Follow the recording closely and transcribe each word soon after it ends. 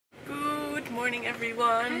morning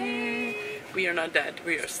everyone! We are not dead,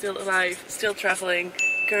 we are still alive, still traveling.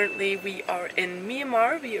 Currently we are in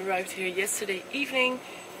Myanmar. We arrived here yesterday evening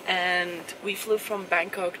and we flew from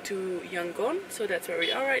Bangkok to Yangon, so that's where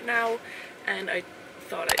we are right now. And I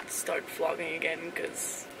thought I'd start vlogging again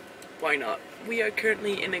because why not? We are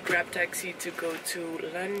currently in a Grab taxi to go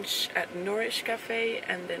to lunch at Nourish Cafe,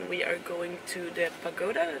 and then we are going to the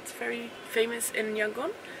pagoda that's very famous in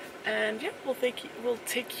Yangon. And yeah, we'll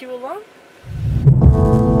take you along.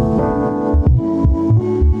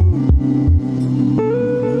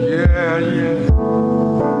 Yeah, yeah.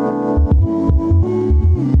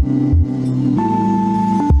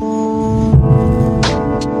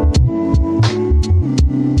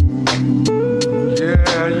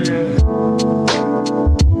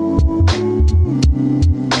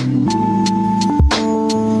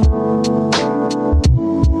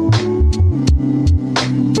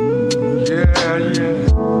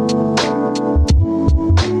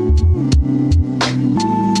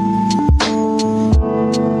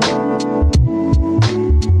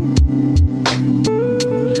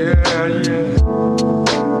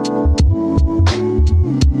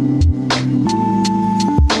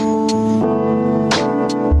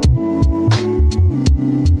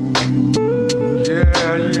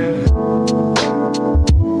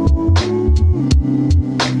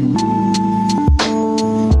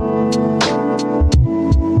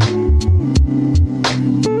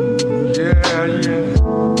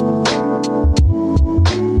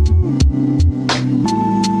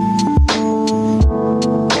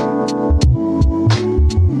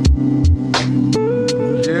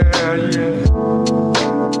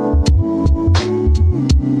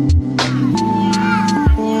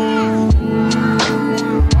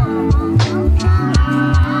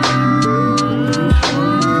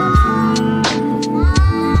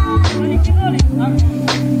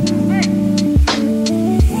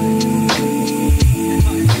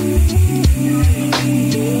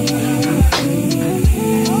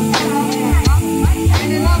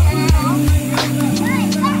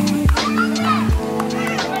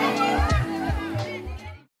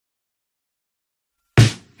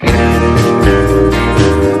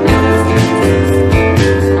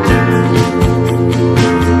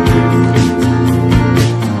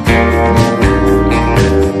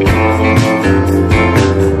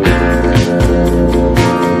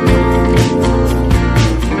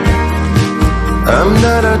 I'm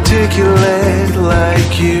not articulate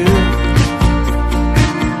like you.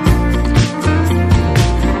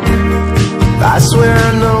 I swear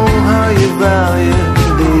I know how you value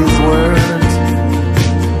these words,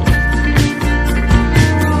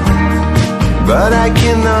 but I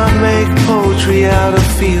cannot make poetry out of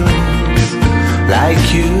feelings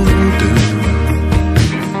like you do.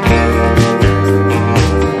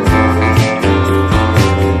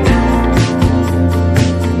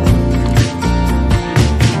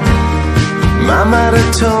 My mother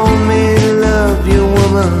told me love your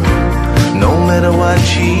woman, no matter what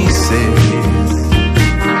she says.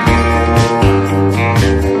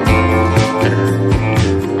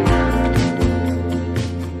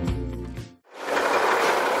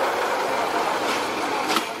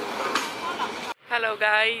 Hello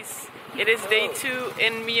guys, it is day 2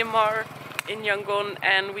 in Myanmar, in Yangon,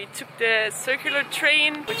 and we took the circular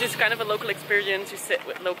train, which is kind of a local experience. You sit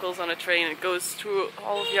with locals on a train and it goes through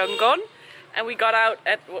all of Yangon. And we got out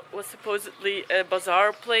at what was supposedly a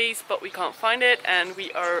bazaar place, but we can't find it, and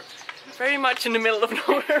we are very much in the middle of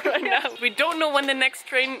nowhere right now. We don't know when the next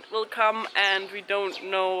train will come, and we don't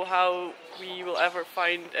know how we will ever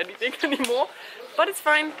find anything anymore. But it's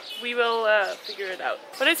fine, we will figure it out.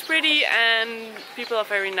 But it's pretty and people are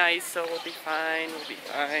very nice, so we'll be fine, we'll be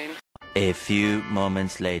fine. A few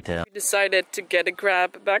moments later. We decided to get a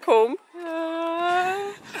Grab back home.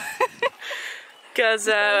 Because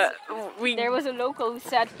there was a local who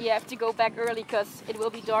said you have to go back early because it will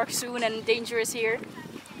be dark soon and dangerous here.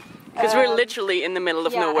 Because we're literally in the middle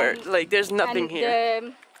of nowhere, like there's nothing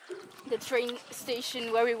here. The train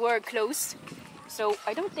station where we were closed, so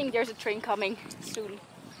I don't think there's a train coming soon.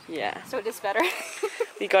 Yeah. So it's better.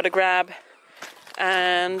 We got a Grab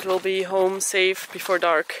and we'll be home safe before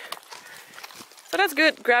dark. So that's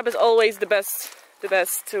good. Grab is always the best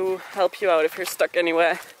to help you out if you're stuck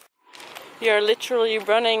anywhere. We are literally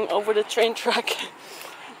running over the train track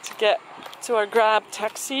to get to our Grab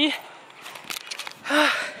taxi.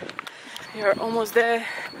 We are almost there.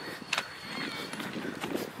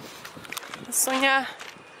 Sonia.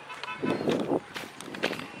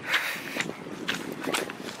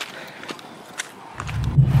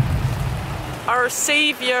 Our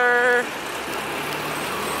savior.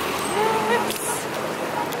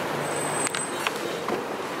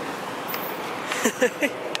 Hi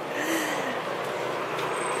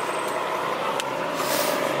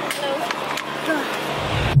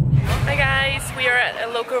guys, we are at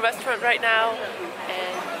a local restaurant right now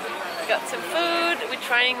and we got some food. We're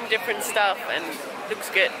trying different stuff and looks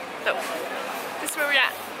good. So this is where we're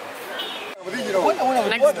at.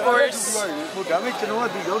 Next course.